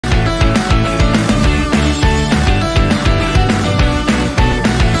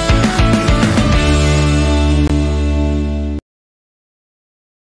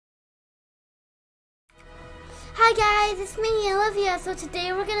Hi guys, it's me, Olivia. So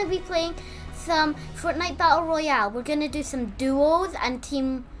today we're going to be playing some Fortnite Battle Royale. We're going to do some duos and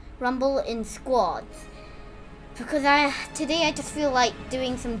team rumble in squads. Because today I just feel like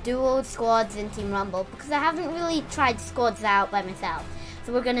doing some duos, squads and team rumble. Because I haven't really tried squads out by myself.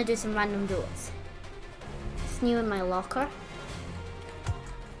 So we're going to do some random duos. It's new in my locker.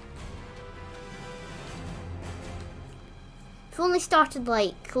 I've only started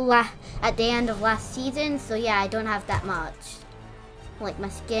like at the end of last season, so yeah, I don't have that much. Like my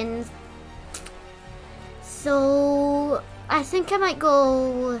skins. So I think I might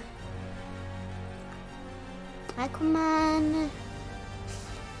go Aquaman,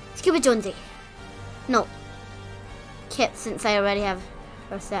 Scuba Jonesy. No, Kit, since I already have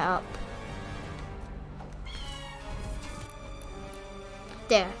her set up.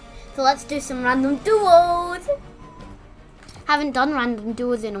 There. So let's do some random duos. Haven't done random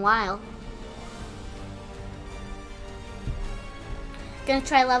duos in a while. Gonna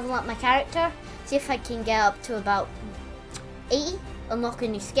try leveling up my character. See if I can get up to about 80. Unlock a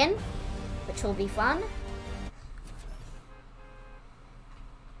new skin, which will be fun.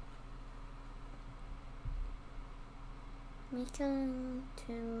 Making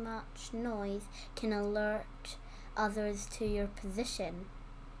too much noise can alert others to your position.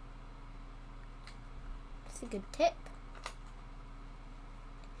 That's a good tip.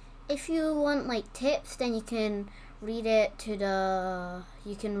 If you want like tips, then you can read it to the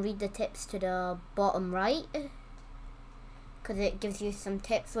tips to the bottom right, because it gives you some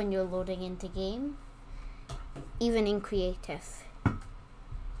tips when you're loading into game, even in creative.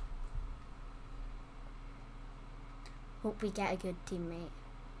 Hope we get a good teammate.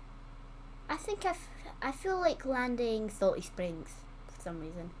 I feel like landing Salty Springs for some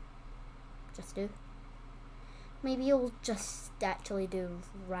reason. Just do. Maybe you'll just actually do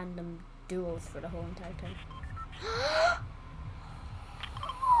random duos for the whole entire time.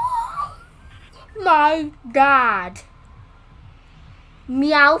 My God!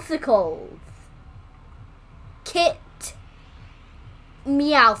 Meowscles. Kit.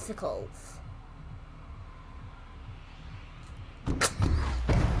 Meowscles.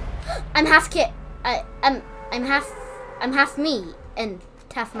 I'm half Kit. I'm half me and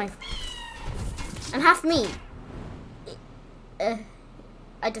half my. I'm half me.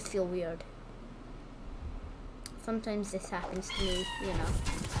 I just feel weird. Sometimes this happens to me, you know.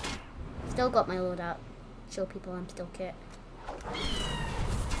 Still got my loadout. Show people I'm still Kit.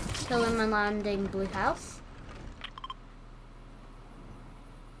 Kill him and landing blue house.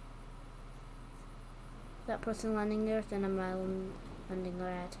 That person landing there, then I'm landing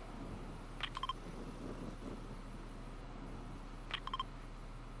red.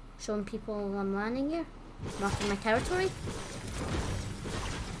 Showing people I'm landing here. Marking my territory.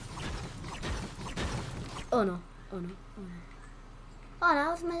 Oh no, oh no, oh no. Oh, that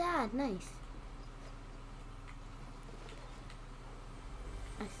was my dad, nice.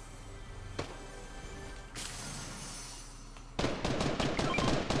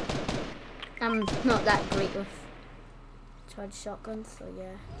 I'm not that great with charged shotguns, so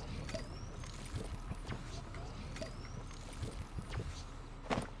yeah.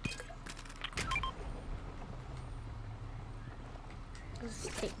 Let's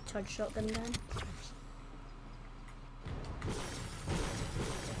take the charged shotgun down.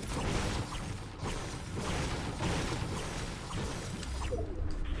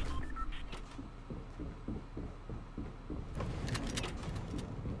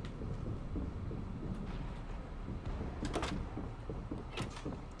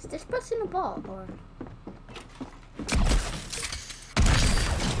 Is this person a bot or?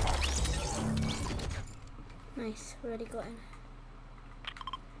 Nice, already got in.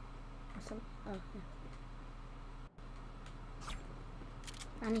 Awesome. Oh, yeah.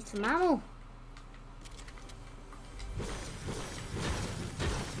 I need some ammo.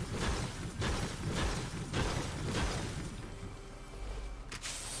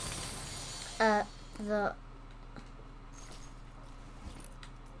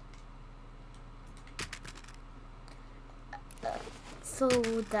 So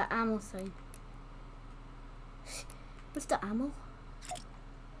the ammo sign. What's the ammo?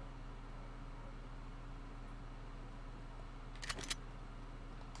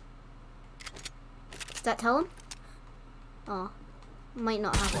 Does that tell him? Oh, might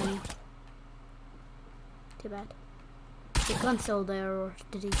not have any. Too bad. The gun's still there, or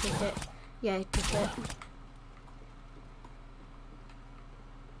did he take it? Yeah, he took it.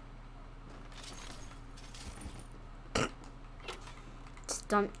 Just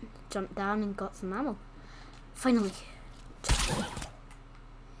jumped down and got some ammo. Finally.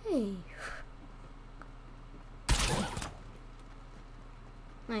 Hey.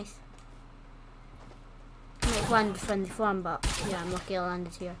 Nice. I might land friendly farm, but yeah, I'm lucky I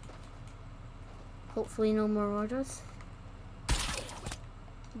landed here. Hopefully no more orders.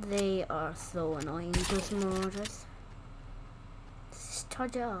 They are so annoying, those marauders. Just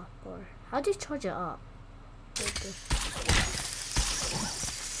charge it up, or how do you charge it up? Okay.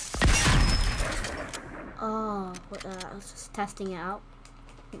 Oh, what the? I was just testing it out.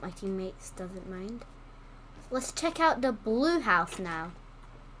 My teammates doesn't mind. Let's check out the blue house now.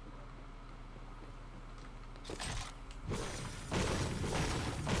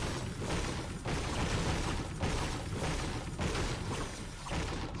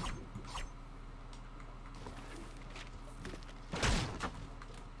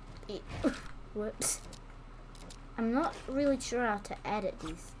 Whoops. I'm not really sure how to edit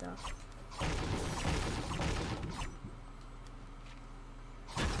these stuff.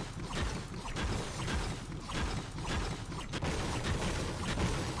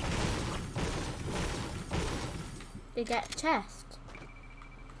 They get a chest.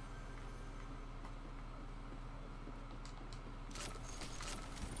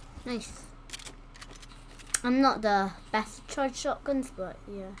 Nice. I'm not the best charge shotguns, but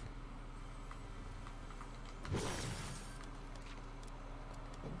yeah.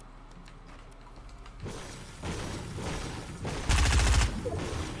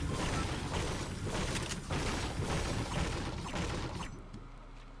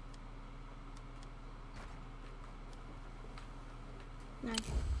 Nice.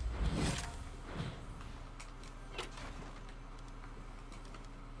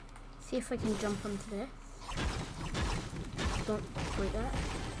 See if I can jump onto this. Don't break that.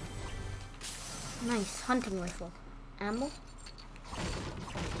 Nice hunting rifle. Ammo.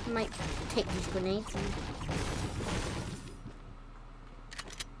 Might take these grenades and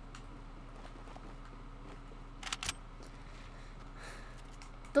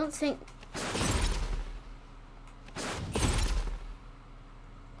don't think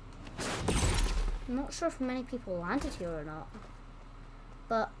I'm not sure if many people landed here or not,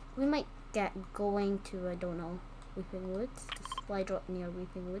 but we might get going to, I don't know, Weeping Woods. The supply drop near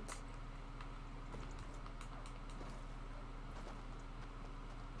Weeping Woods.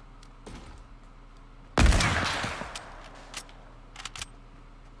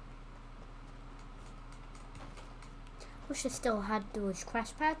 Wish I still had those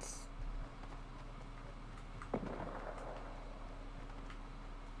crash pads.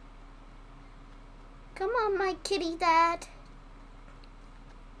 Come on, my kitty dad.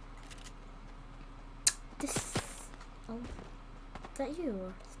 This. Oh, is that you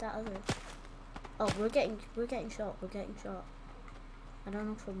or is that other? Oh, we're getting shot. We're getting shot. I don't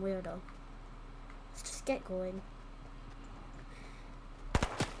know from where though. Let's just get going.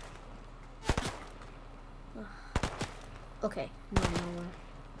 Ugh. Okay, no, nowhere.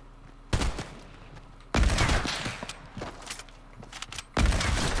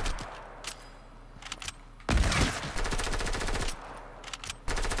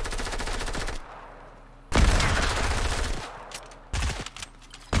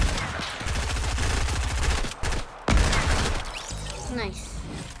 Nice.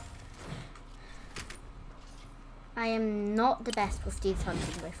 I am not the best with these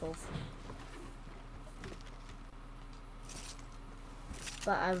hunting rifles,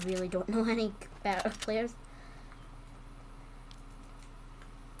 but I really don't know any better players.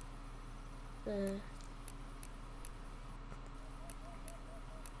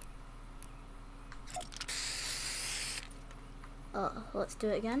 Oh, let's do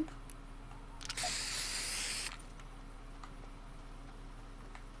it again.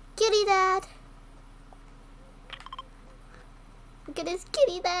 Kitty dad! Look at his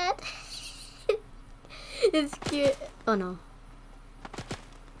kitty dad! It's cute. Oh no.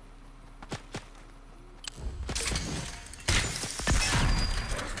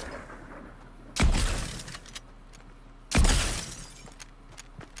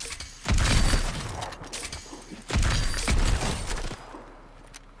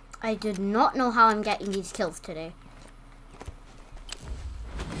 I did not know how I'm getting these kills today.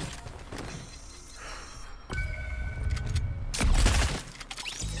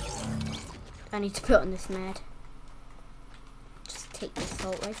 I need to put on this med. Just take the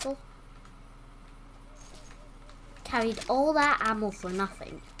assault rifle. Carried all that ammo for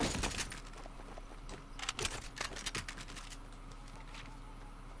nothing.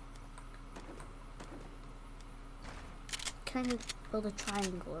 Can I build a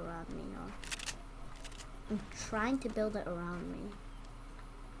triangle around me? Or I'm trying to build it around me.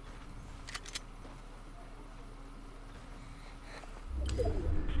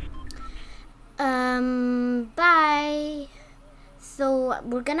 Bye. So So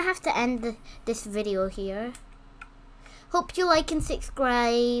we're gonna have to end this video here. Hope you like and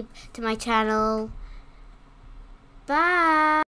subscribe to my channel. Bye.